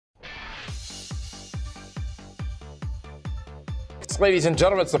ladies and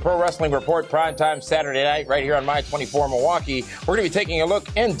gentlemen. It's the Pro Wrestling Report, primetime Saturday night, right here on My 24 Milwaukee. We're going to be taking a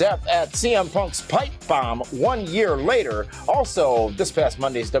look in depth at CM Punk's pipe bomb 1 year later. Also, this past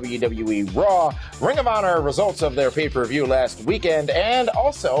Monday's WWE RAW, Ring of Honor results of their pay-per-view last weekend, and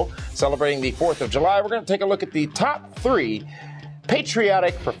also celebrating the 4th of July, we're going to take a look at the top 3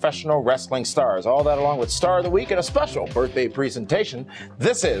 patriotic professional wrestling stars. All that along with Star of the Week and a special birthday presentation.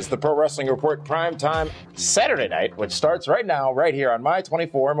 This is the Pro Wrestling Report primetime Saturday night, which starts right now, right here on My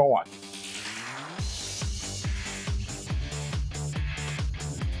 24 Milwaukee.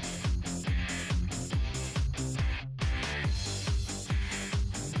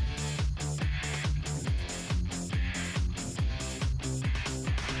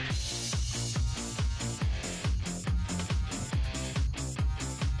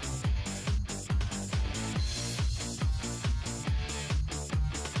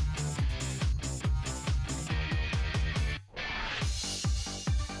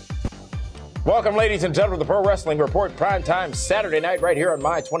 Welcome, ladies and gentlemen, to the Pro Wrestling Report, primetime Saturday night, right here on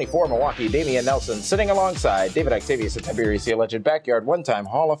My 24 Milwaukee. Damian Nelson sitting alongside David Octavius at Tiberius, the alleged backyard one-time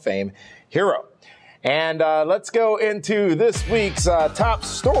Hall of Fame hero. And let's go into this week's top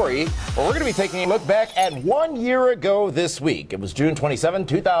story, where we're going to be taking a look back at 1 year ago this week. It was June 27,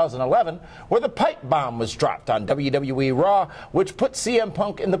 2011, where the pipe bomb was dropped on WWE RAW, which put CM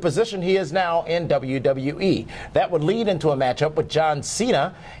Punk in the position he is now in WWE. That would lead into a matchup with John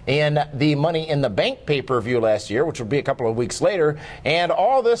Cena in the Money in the Bank pay-per-view last year, which would be a couple of weeks later. And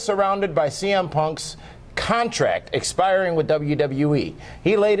all this surrounded by CM Punk's contract expiring with WWE.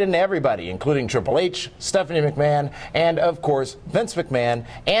 He laid into everybody, including Triple H, Stephanie McMahon, and of course Vince McMahon,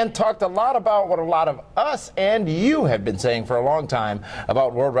 and talked a lot about what a lot of us and you have been saying for a long time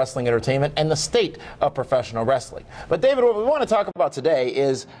about World Wrestling Entertainment and the state of professional wrestling. But David, what we want to talk about today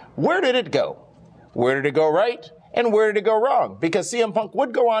is, where did it go? Where did it go right? And where did it go wrong? Because CM Punk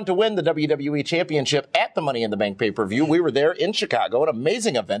would go on to win the WWE Championship at the Money in the Bank pay-per-view. We were there in Chicago, an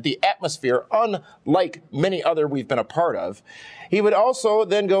amazing event, the atmosphere unlike many other we've been a part of. He would also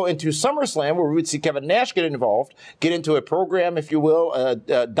then go into SummerSlam, where we would see Kevin Nash get involved, get into a program, if you will,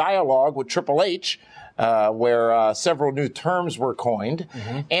 a dialogue with Triple H, where several new terms were coined,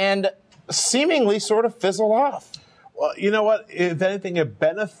 and seemingly sort of fizzle off. Well, you know what? If anything, it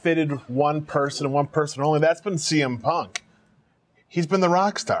benefited one person and one person only. That's been CM Punk. He's been the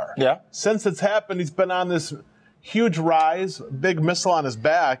rock star. Yeah. Since it's happened, he's been on this huge rise, big missile on his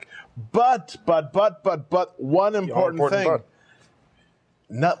back. But one important thing.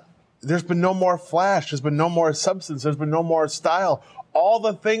 There's been no more flash. There's been no more substance. There's been no more style. All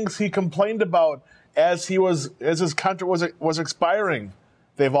the things he complained about as his contract was expiring,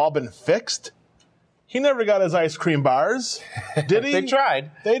 they've all been fixed. He never got his ice cream bars, did he? They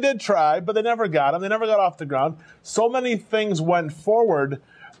tried. They did try, but they never got him. They never got off the ground. So many things went forward,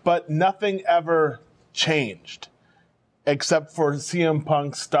 but nothing ever changed, except for CM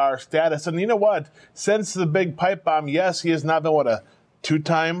Punk's star status. And you know what? Since the big pipe bomb, yes, he has now been, a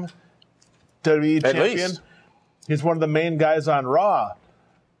 2-time WWE champion? Least. He's one of the main guys on Raw.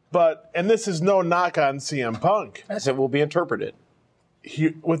 And this is no knock on CM Punk. As it will be interpreted.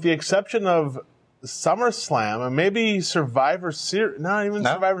 With the exception of SummerSlam and maybe Survivor Series,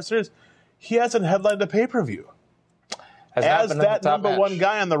 Survivor Series, he hasn't headlined a pay-per-view. As that number one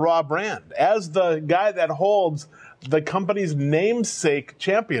guy on the Raw brand, as the guy that holds the company's namesake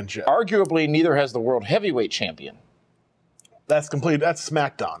championship. Arguably, neither has the World Heavyweight Champion. That's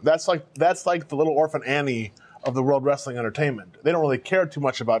Smackdown. That's like the little orphan Annie of the World Wrestling Entertainment. They don't really care too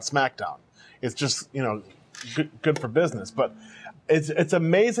much about Smackdown. It's just, good for business. But it's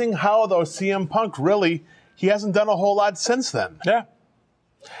amazing how, though, CM Punk he hasn't done a whole lot since then. Yeah.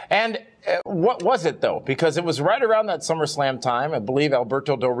 And what was it, though? Because it was right around that SummerSlam time. I believe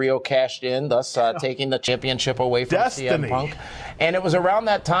Alberto Del Rio cashed in, thus taking the championship away from CM Punk. And it was around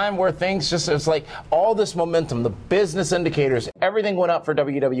that time where things it's like all this momentum, the business indicators, everything went up for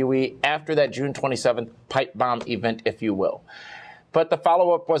WWE after that June 27th pipe bomb event, if you will. But the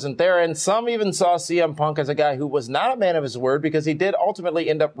follow-up wasn't there, and some even saw CM Punk as a guy who was not a man of his word, because he did ultimately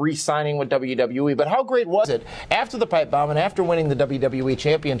end up re-signing with WWE. But how great was it after the pipe bomb and after winning the WWE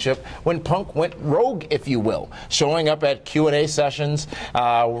Championship when Punk went rogue, if you will, showing up at Q&A sessions,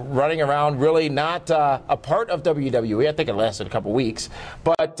 running around, really not a part of WWE. I think it lasted a couple weeks,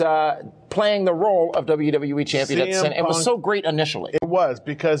 but playing the role of WWE Champion. It was so great initially. It was,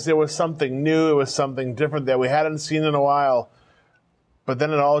 because there was something new, it was something different that we hadn't seen in a while. But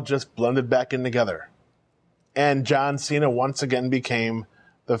then it all just blended back in together. And John Cena once again became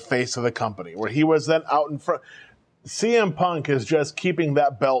the face of the company, where he was then out in front. CM Punk is just keeping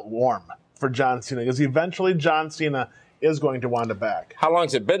that belt warm for John Cena, because eventually John Cena is going to want it back. How long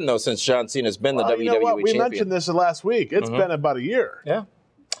has it been, though, since John Cena's been the WWE you know what? We champion? mentioned this last week. It's been about a year. Yeah.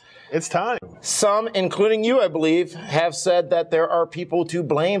 It's time. Some, including you, I believe, have said that there are people to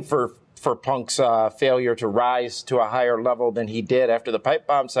blame for Punk's failure to rise to a higher level than he did after the pipe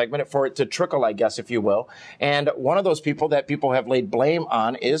bomb segment, for it to trickle, I guess, if you will. And one of those people that people have laid blame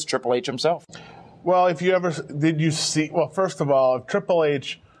on is Triple H himself. Well, did you see, well, first of all, if Triple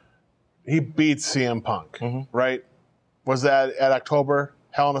H, he beat CM Punk, right? Was that at October,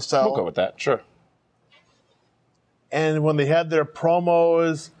 Hell in a Cell? We'll go with that, sure. And when they had their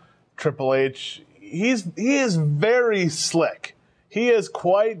promos, Triple H, he is very slick. He is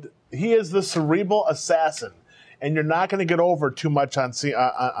the cerebral assassin, and you're not going to get over too much on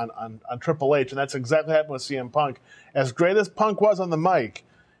Triple H, and that's exactly what happened with CM Punk. As great as Punk was on the mic,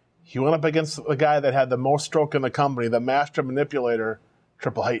 he went up against the guy that had the most stroke in the company, the master manipulator,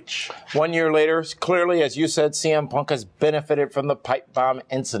 Triple H. 1 year later, clearly, as you said, CM Punk has benefited from the pipe bomb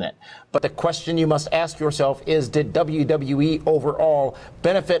incident. But the question you must ask yourself is, did WWE overall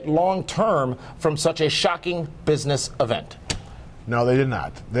benefit long-term from such a shocking business event? No, they did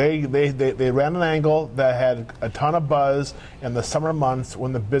not. They ran an angle that had a ton of buzz in the summer months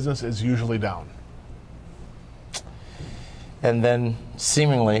when the business is usually down. And then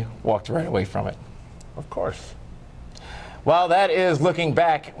seemingly walked right away from it. Of course. Well, that is looking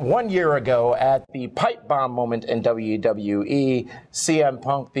back 1 year ago at the pipe bomb moment in WWE, CM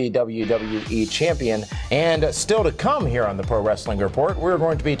Punk, the WWE champion. And still to come here on the Pro Wrestling Report, we're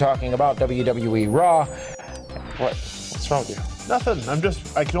going to be talking about WWE RAW. What's wrong with you? Nothing.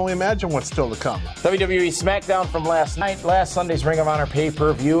 I can only imagine what's still to come. WWE Smackdown from last night, last Sunday's Ring of Honor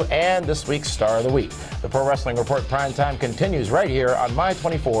pay-per-view, and this week's Star of the Week. The Pro Wrestling Report Primetime continues right here on My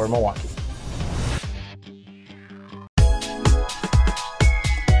 24 Milwaukee.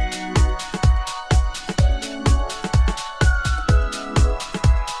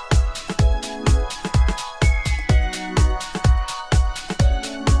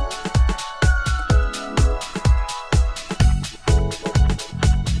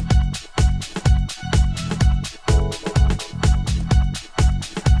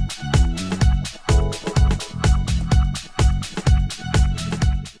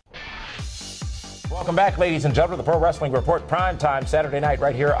 Welcome back, ladies and gentlemen, the Pro Wrestling Report Primetime Saturday night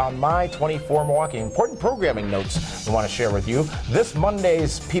right here on My 24 Milwaukee. Important programming notes we want to share with you. This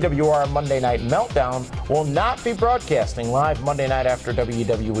Monday's PWR Monday Night Meltdown will not be broadcasting live Monday night after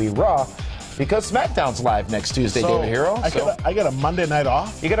WWE RAW because SmackDown's live next Tuesday, David Hero. I get a Monday night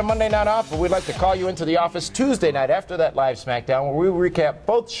off? You get a Monday night off, but we'd like to call you into the office Tuesday night after that live SmackDown where we recap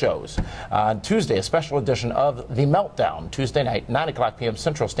both shows. On Tuesday, a special edition of The Meltdown, Tuesday night, 9 o'clock p.m.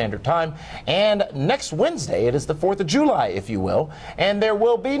 Central Standard Time. And next Wednesday, it is the 4th of July, if you will, and there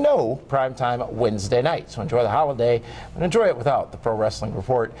will be no primetime Wednesday night. So enjoy the holiday and enjoy it without the Pro Wrestling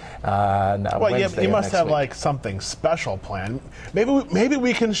Report. Well, you must have like something special planned. Maybe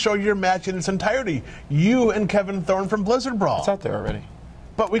we can show your match in its entirety. You and Kevin Thorne from Blizzard Brawl. It's out there already.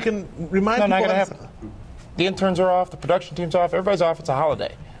 But we can remind people. No, not going to happen. The interns are off. The production team's off. Everybody's off. It's a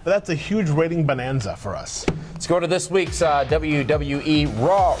holiday. But that's a huge rating bonanza for us. Let's go to this week's WWE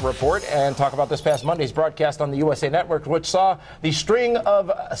RAW report and talk about this past Monday's broadcast on the USA Network, which saw the string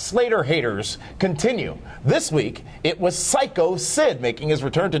of Slater haters continue. This week, it was Psycho Sid making his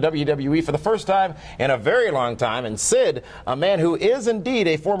return to WWE for the first time in a very long time. And Sid, a man who is indeed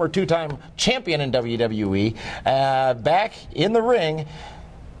a former two-time champion in WWE, back in the ring.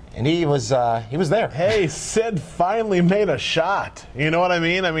 And he was there. Hey, Sid finally made a shot. You know what I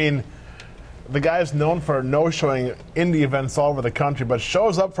mean? I mean, the guy's known for no-showing indie events all over the country, but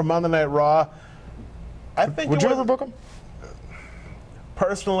shows up for Monday Night Raw. Would you ever book him?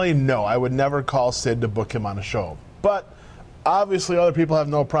 Personally, no. I would never call Sid to book him on a show. But obviously, other people have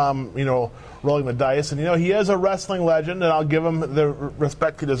no problem, rolling the dice. And, he is a wrestling legend, and I'll give him the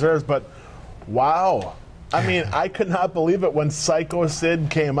respect he deserves. But, wow. I mean, I could not believe it when Psycho Sid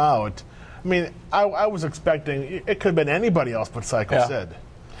came out. I mean, I was expecting it could have been anybody else but Psycho Sid.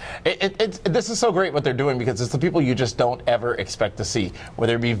 This is so great what they're doing because it's the people you just don't ever expect to see.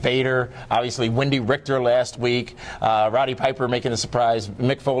 Whether it be Vader, obviously Wendy Richter last week, Roddy Piper making a surprise,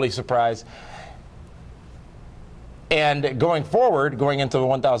 Mick Foley surprise. And going forward, going into the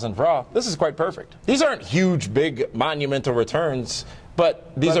 1000th Raw, this is quite perfect. These aren't huge, big, monumental returns.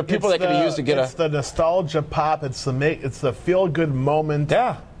 But these are people that can be used to get It's the nostalgia pop. It's the feel-good moment.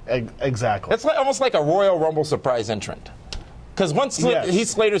 Yeah. Exactly. It's almost like a Royal Rumble surprise entrant. Because once Heath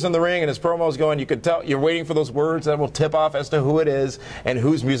Slater's in the ring and his promo's going, you can tell you're waiting for those words that will tip off as to who it is and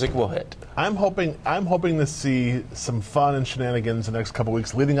whose music will hit. I'm hoping to see some fun and shenanigans the next couple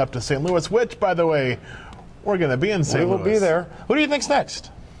weeks leading up to St. Louis, which, by the way, We're going to be in St. We will Louis. be there. Who do you think's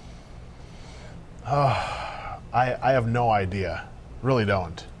next? I have no idea. Really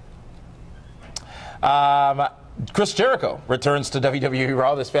don't. Chris Jericho returns to WWE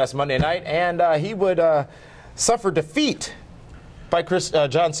RAW this past Monday night, and he would suffer defeat by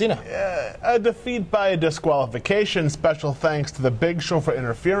John Cena. A defeat by a disqualification. Special thanks to the Big Show for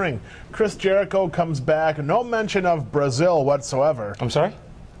interfering. Chris Jericho comes back. No mention of Brazil whatsoever. I'm sorry?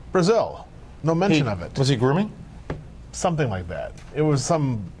 Brazil. No mention of it. Was he grooming? Something like that. It was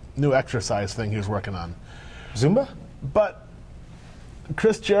some new exercise thing he was working on. Zumba? But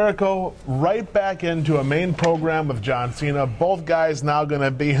Chris Jericho right back into a main program with John Cena. Both guys now going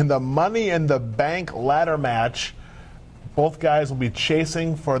to be in the Money in the Bank ladder match. Both guys will be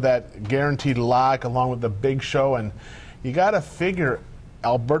chasing for that guaranteed lock along with the Big Show. And you got to figure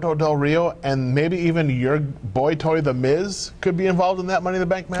Alberto Del Rio and maybe even your boy toy, The Miz, could be involved in that Money in the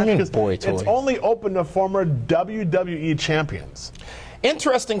Bank match. Because it's only open to former WWE champions.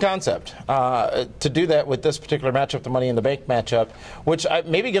 Interesting concept to do that with this particular matchup, the Money in the Bank matchup, which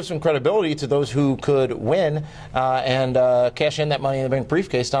maybe gives some credibility to those who could win and cash in that Money in the Bank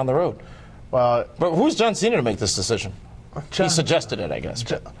briefcase down the road. But who's John Cena to make this decision? He suggested it, I guess.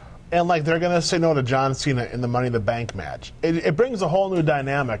 And like they're going to say no to John Cena in the Money in the Bank match. It brings a whole new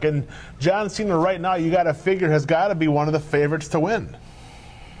dynamic. And John Cena right now, you got to figure, has got to be one of the favorites to win.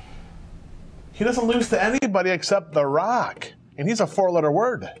 He doesn't lose to anybody except The Rock. And he's a four-letter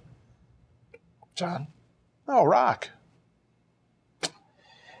word. John? No, Rock.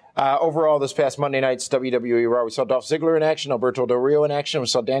 Overall, this past Monday night's WWE RAW, we saw Dolph Ziggler in action, Alberto Del Rio in action. We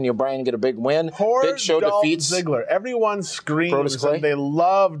saw Daniel Bryan get a big win. Big Show Dolph defeats Ziggler. Everyone screams and they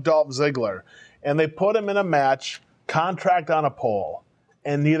love Dolph Ziggler. And they put him in a match, contract on a pole,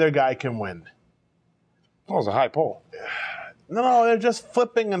 and neither guy can win. That was a high pole. No, they're just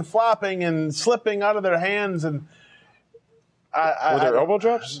flipping and flopping and slipping out of their hands. And were there elbow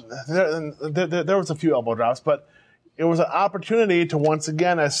drops? There was a few elbow drops, but it was an opportunity to once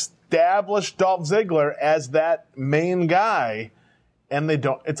again establish Dolph Ziggler as that main guy, and they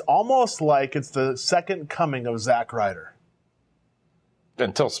don't. It's almost like it's the second coming of Zack Ryder.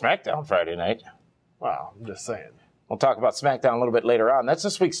 Until SmackDown Friday night. Wow, I'm just saying. We'll talk about SmackDown a little bit later on. That's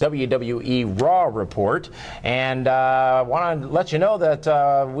this week's WWE RAW report. And I want to let you know that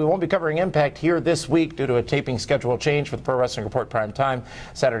we won't be covering Impact here this week due to a taping schedule change for the Pro Wrestling Report Primetime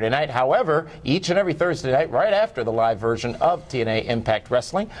Saturday night. However, each and every Thursday night, right after the live version of TNA Impact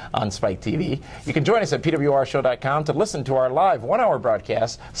Wrestling on Spike TV, you can join us at pwrshow.com to listen to our live one-hour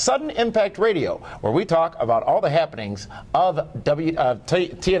broadcast, Sudden Impact Radio, where we talk about all the happenings of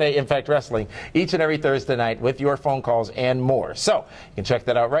TNA Impact Wrestling each and every Thursday night with your phone calls and more. So you can check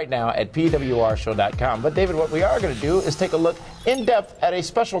that out right now at pwrshow.com. But David, what we are going to do is take a look in depth at a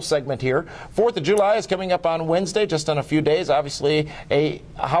special segment here. 4th of July is coming up on Wednesday, just in a few days. Obviously, a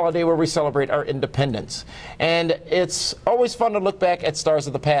holiday where we celebrate our independence. And it's always fun to look back at stars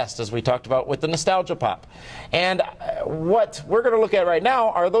of the past, as we talked about with the Nostalgia Pop. And what we're going to look at right now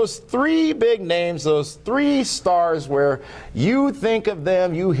are those three big names, those three stars where you think of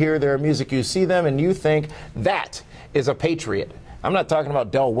them, you hear their music, you see them, and you think that is a patriot. I'm not talking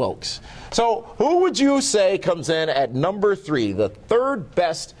about Del Wilkes. So who would you say comes in at number 3, the third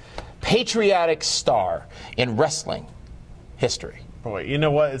best patriotic star in wrestling history? Boy, you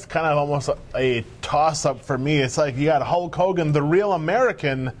know what? It's kind of almost a toss-up for me. It's like you got Hulk Hogan, the real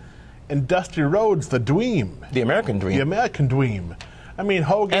American, and Dusty Rhodes, the dweem. The American dweem. The American dweem. I mean,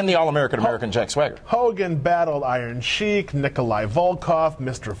 Hogan... And the All-American Jack Swagger. Hogan battled Iron Sheik, Nikolai Volkov,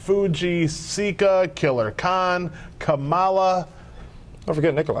 Mr. Fuji, Sika, Killer Khan, Kamala. Don't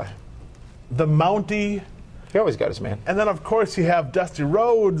forget Nikolai. The Mountie. He always got his man. And then, of course, you have Dusty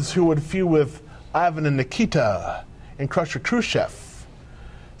Rhodes, who would feud with Ivan and Nikita and Crusher Khrushchev.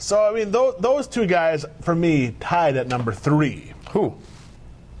 So, I mean, those two guys, for me, tied at number 3. Who?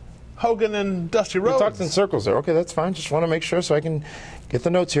 Hogan and Dusty Rhodes. We talked in circles there. Okay, that's fine. Just want to make sure so I can get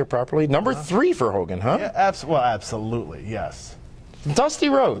the notes here properly. Number 3 for Hogan, huh? Yeah, well, absolutely, yes. Dusty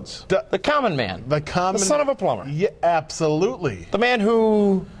Rhodes, the common man. The son of a plumber. Yeah, absolutely. The man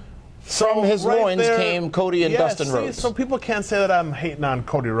who, from his loins, came Cody and Dustin Rhodes. So people can't say that I'm hating on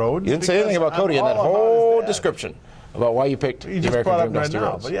Cody Rhodes. You didn't say anything about Cody in that whole description about why you picked the American Dream, Dusty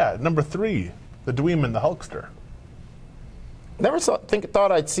Rhodes. But yeah, number 3, the Dweem and the Hulkster. Never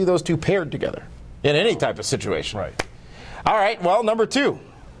thought I'd see those two paired together in any type of situation. Right. All right, well, number 2.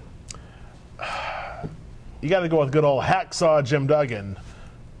 You got to go with good old hacksaw Jim Duggan.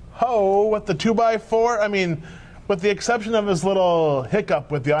 Ho, with the 2x4. I mean, with the exception of his little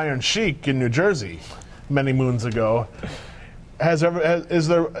hiccup with the Iron Sheik in New Jersey many moons ago, Is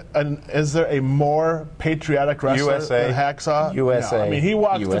there a more patriotic wrestler than Hacksaw? USA. No. I mean, he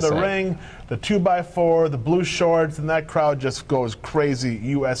walks to the ring, the 2x4, the blue shorts, and that crowd just goes crazy.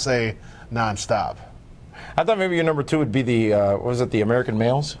 USA nonstop. I thought maybe your number 2 would be the the American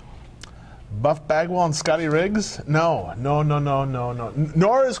Males? Buff Bagwell and Scotty Riggs? No.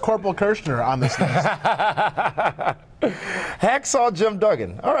 Nor is Corporal Kirshner on this list. Hacksaw Jim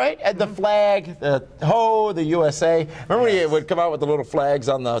Duggan. All right. And the flag, the USA. Remember when he would come out with the little flags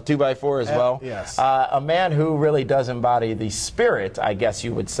on the 2x4 as well? Yes. A man who really does embody the spirit, I guess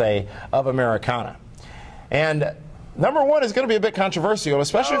you would say, of Americana. And number 1 is going to be a bit controversial,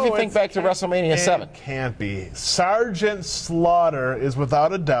 especially if you think back to WrestleMania 7. It can't be. Sergeant Slaughter is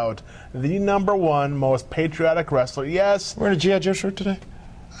without a doubt the number 1 most patriotic wrestler. Yes. Wearing a G.I. Joe shirt today?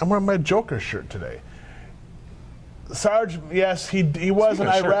 I'm wearing my Joker shirt today. Sarge, yes, he was an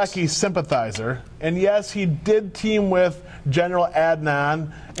Iraqi sympathizer, and yes, he did team with General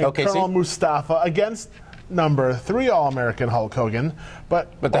Adnan and Colonel Mustafa against number 3 All-American Hulk Hogan.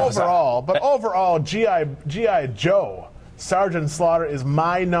 But overall, G.I. Joe, Sergeant Slaughter is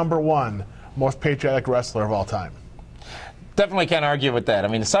my number 1 most patriotic wrestler of all time. Definitely can't argue with that. I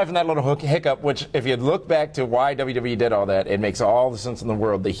mean, aside from that little hiccup, which if you look back to why WWE did all that, it makes all the sense in the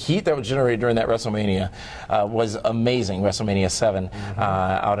world. The heat that was generated during that WrestleMania was amazing. WrestleMania 7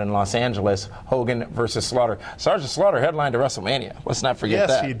 out in Los Angeles, Hogan versus Slaughter. Sergeant Slaughter headlined to WrestleMania. Let's not forget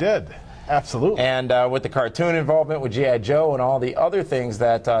that. Yes, he did. Absolutely. And with the cartoon involvement with G.I. Joe and all the other things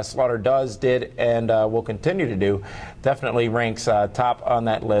that Slaughter did, and will continue to do, definitely ranks top on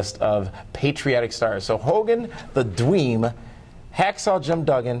that list of patriotic stars. So Hogan, the Dweem, Hacksaw Jim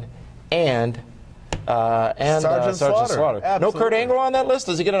Duggan, and Sergeant Slaughter. No Kurt Angle on that list?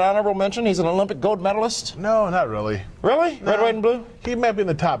 Does he get an honorable mention? He's an Olympic gold medalist? No, not really. Really? No. Red, white, and blue? He might be in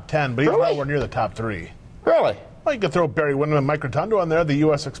the top 10, but he's nowhere near the top 3. Really? Well, you could throw Barry Windham and Mike Rotundo on there, the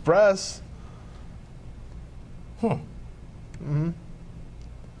U.S. Express.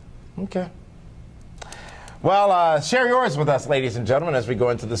 Okay. Well, share yours with us, ladies and gentlemen, as we go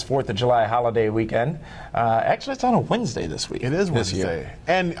into this 4th of July holiday weekend. Actually, it's on a Wednesday this week. It is Wednesday.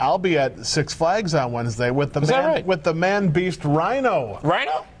 And I'll be at Six Flags on Wednesday with the man beast Rhino.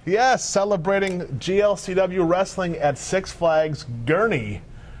 Rhino? Yes, celebrating GLCW wrestling at Six Flags Gurney.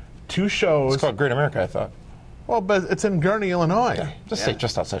 2 shows. It's called Great America, I thought. Well, but it's in Gurney, Illinois. Yeah,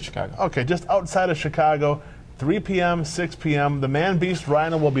 just outside Chicago. Okay, just outside of Chicago. 3 p.m., 6 p.m. The man beast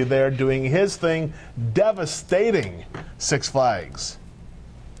Rhino will be there doing his thing, devastating Six Flags.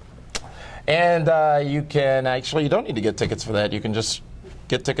 And you don't need to get tickets for that. You can just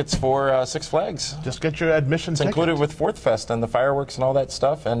get tickets for Six Flags. Just get your admission ticket. It's included with Fourth Fest and the fireworks and all that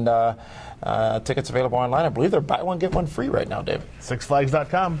stuff. And tickets available online. I believe they're buy one, get one free right now, David.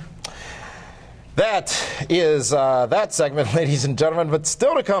 SixFlags.com. That is that segment, ladies and gentlemen. But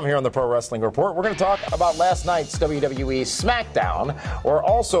still to come here on the Pro Wrestling Report, we're going to talk about last night's WWE Smackdown. We're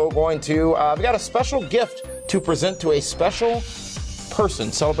also going to, we got a special gift to present to a special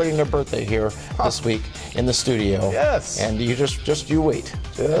person celebrating their birthday here this week in the studio. Yes. And you just you wait.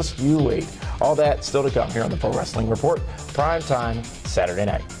 Just you wait. All that still to come here on the Pro Wrestling Report. Prime time, Saturday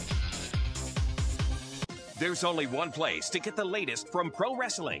night. There's only one place to get the latest from pro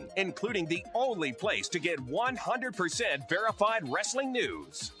wrestling, including the only place to get 100% verified wrestling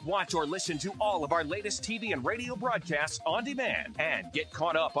news. Watch or listen to all of our latest TV and radio broadcasts on demand and get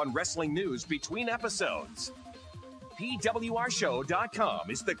caught up on wrestling news between episodes.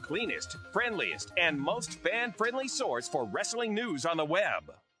 PWRshow.com is the cleanest, friendliest, and most fan-friendly source for wrestling news on the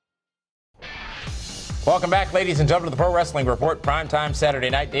web. Welcome back, ladies and gentlemen, to the Pro Wrestling Report. Primetime Saturday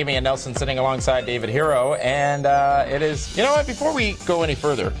night. Damian Nelson sitting alongside David Hero. And it is, you know what, before we go any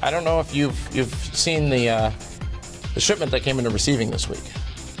further, I don't know if you've seen the shipment that came into receiving this week.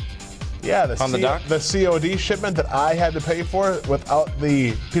 Yeah, the COD shipment that I had to pay for without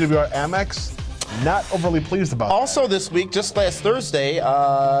the PWR Amex. Not overly pleased about Also that. This week, just last Thursday,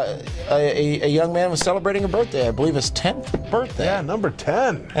 a young man was celebrating a birthday. I believe his 10th birthday. Yeah, number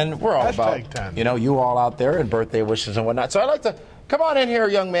 10. And we're all about 10. You all out there and birthday wishes and whatnot. So I'd like to come on in here,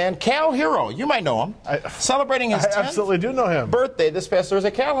 young man. Cal Hero, you might know him. Celebrating his 10th absolutely do know him. Birthday this past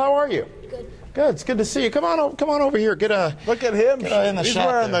Thursday. Cal, how are you? Good. Good. It's good to see you. Come on over here. Look at him. He's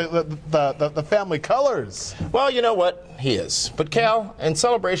wearing the family colors. Well, you know what? He is. But Cal, in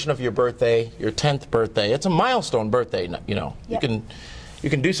celebration of your birthday, your 10th birthday, it's a milestone birthday. You know, yep. You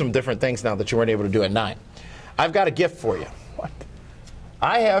can do some different things now that you weren't able to do at 9. I've got a gift for you. What?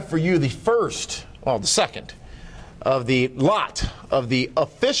 I have for you the second of the lot of the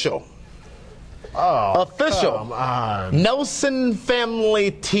official Oh, official come on. Nelson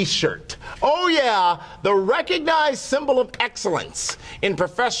family T-shirt. Oh yeah, the recognized symbol of excellence in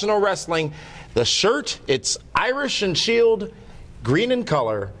professional wrestling. The shirt, it's Irish and Shield, green in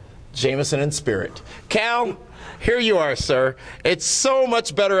color, Jameson in spirit. Cal, here you are, sir. It's so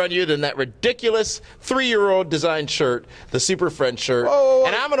much better on you than that ridiculous 3-year-old design shirt, the Super Friend shirt. Oh,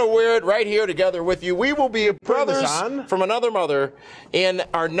 and I'm going to wear it right here together with you. We will be brothers from another mother in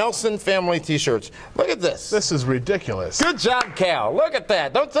our Nelson family T-shirts. Look at this. This is ridiculous. Good job, Cal. Look at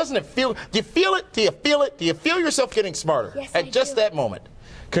that. Doesn't it feel? Do you feel it? Do you feel it? Do you feel yourself getting smarter at just that moment?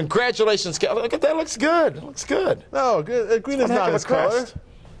 Congratulations, Cal. Look at that. Looks good. It looks good. No, good. Green is not his color.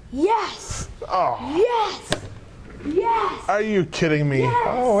 Yes. Oh. Yes. Yes. Are you kidding me? Yes.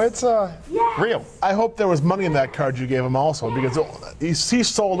 Oh, it's real. I hope there was money in that card you gave him also, because he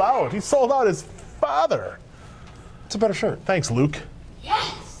sold out. He sold out his father. It's a better shirt. Thanks, Luke.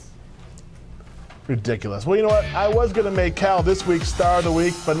 Yes. Ridiculous. Well, you know what? I was going to make Cal this week's Star of the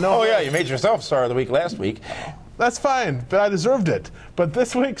Week, but no. Oh, yeah, you made yourself Star of the Week last week. That's fine, but I deserved it. But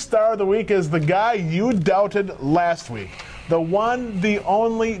this week's Star of the Week is the guy you doubted last week. The one, the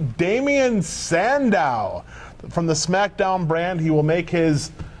only, Damien Sandow. From the Smackdown brand, he will make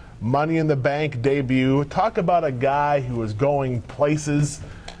his Money in the Bank debut. Talk about a guy who is going places,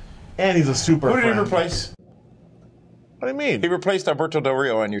 and he's a super Who did friend. he replace? What do you mean? He replaced Alberto Del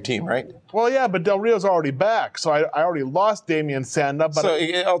Rio on your team, right? Well, yeah, but Del Rio's already back, so I already lost Damien Sandow. But So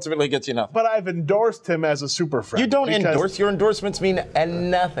it ultimately gets you nothing. but I've endorsed him as a super friend. You don't because endorse. Your endorsements mean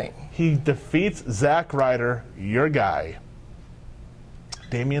nothing. He defeats Zack Ryder, your guy.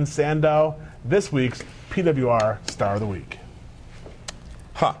 Damien Sandow, this week's PWR Star of the Week.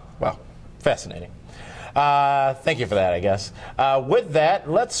 Huh. Well, fascinating. Thank you for that, I guess. With that,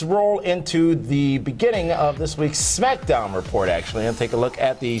 let's roll into the beginning of this week's Smackdown report, actually, and take a look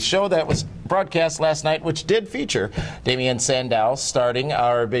at the show that was broadcast last night, which did feature Damien Sandow starting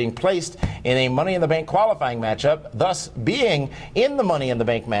or being placed in a Money in the Bank qualifying matchup, thus being in the Money in the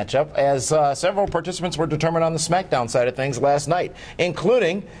Bank matchup, as several participants were determined on the Smackdown side of things last night,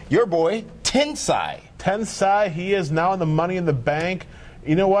 including your boy, Tensai. Tensai, he is now in the Money in the Bank.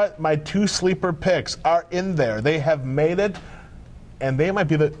 You know what? My 2 sleeper picks are in there. They have made it, and they might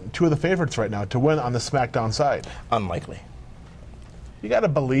be the 2 of the favorites right now to win on the SmackDown side. Unlikely. You got to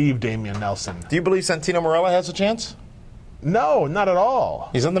believe Damian Nelson. Do you believe Santino Marella has a chance? No, not at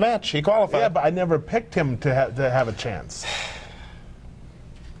all. He's in the match. He qualified. Yeah, but I never picked him to have a chance.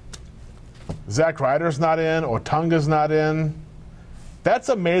 Zack Ryder's not in. Otunga's not in. That's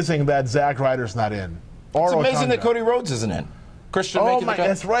amazing that Zack Ryder's not in. Or It's amazing Otunga. that Cody Rhodes isn't in. Christian Oh making my, the cut.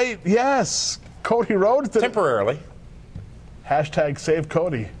 that's right. Yes, Cody Rhodes did. Temporarily. Hashtag save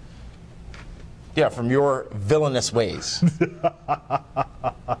Cody. Yeah, from your villainous ways.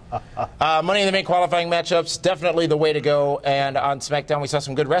 Money in the Bank qualifying matchups, definitely the way to go. And on SmackDown, we saw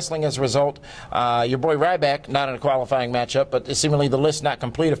some good wrestling as a result. Your boy Ryback, not in a qualifying matchup, but seemingly the list not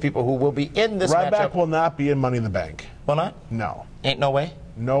complete of people who will be in this matchup. Ryback will not be in Money in the Bank. Will not? No. Ain't no way?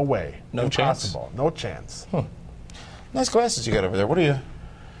 No way. No chance? Impossible. No chance. Nice glasses you got over there. What are you?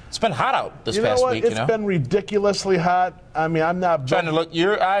 It's been hot out this You know past what? week, It's been ridiculously hot. I mean, I'm not trying to look.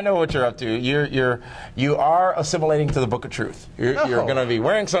 I know what you're up to. You are assimilating to the Book of Truth. You're going to be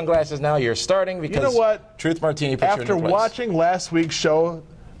wearing sunglasses now. You're starting because you know what? Truth Martini puts you in After your place. watching last week's show,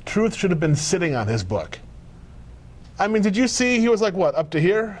 Truth should have been sitting on his book. I mean, did you see he was like, what, up to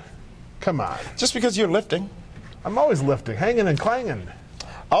here? Come on. Just because you're lifting. I'm always lifting, hanging and clanging.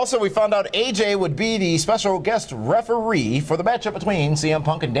 Also, we found out AJ would be the special guest referee for the matchup between CM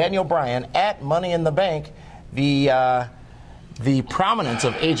Punk and Daniel Bryan at Money in the Bank. The prominence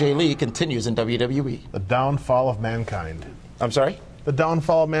of AJ Lee continues in WWE. The downfall of mankind. I'm sorry? The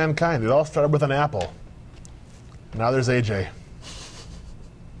downfall of mankind. It all started with an apple. Now there's AJ.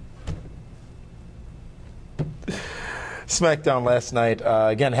 SmackDown last night.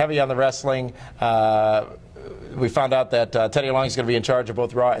 Again, heavy on the wrestling. We found out that Teddy Long is going to be in charge of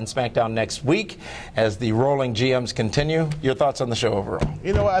both Raw and SmackDown next week as the rolling GMs continue. Your thoughts on the show overall?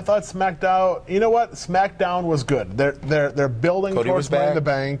 You know what? I thought SmackDown. You know what? SmackDown was good. They're building Cody towards was Money in back. the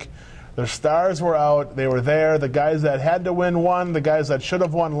Bank. Their stars were out. They were there. The guys that had to win won. The guys that should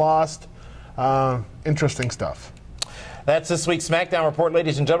have won lost. Interesting stuff. That's this week's Smackdown Report,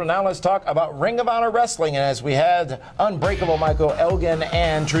 ladies and gentlemen. Now let's talk about Ring of Honor Wrestling. And as we had Unbreakable Michael Elgin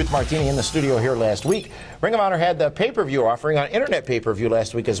and Truth Martini in the studio here last week, Ring of Honor had the pay-per-view offering on internet pay-per-view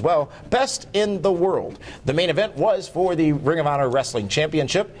last week as well, Best in the World. The main event was for the Ring of Honor Wrestling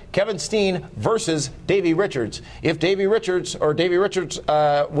Championship, Kevin Steen versus Davey Richards. If Davey Richards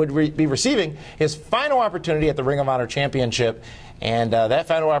would be receiving his final opportunity at the Ring of Honor Championship, and that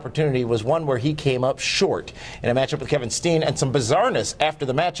final opportunity was one where he came up short in a matchup with Kevin Steen, and some bizarreness after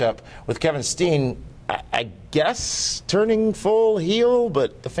the matchup with Kevin Steen, I guess, turning full heel,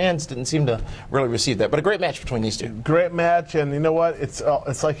 but the fans didn't seem to really receive that. But a great match between these two. Great match, and you know what?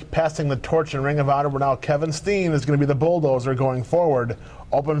 It's like passing the torch in Ring of Honor, where now Kevin Steen is going to be the bulldozer going forward.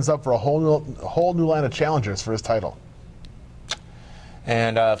 Opens up for a whole new line of challengers for his title.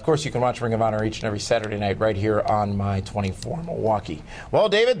 And, of course, you can watch Ring of Honor each and every Saturday night right here on My 24 Milwaukee. Well,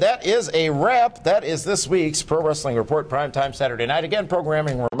 David, that is a wrap. That is this week's Pro Wrestling Report, primetime Saturday night. Again,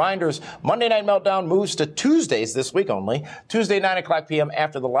 programming reminders, Monday Night Meltdown moves to Tuesdays this week only. Tuesday, 9 o'clock p.m.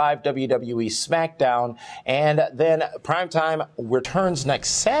 after the live WWE Smackdown. And then primetime returns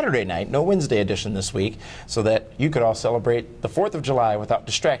next Saturday night, no Wednesday edition this week, so that you could all celebrate the 4th of July without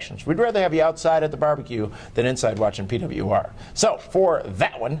distractions. We'd rather have you outside at the barbecue than inside watching PWR. So, for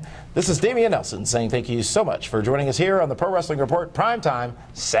that one, this is Damian Nelson saying thank you so much for joining us here on the Pro Wrestling Report primetime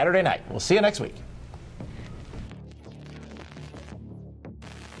Saturday night. We'll see you next week.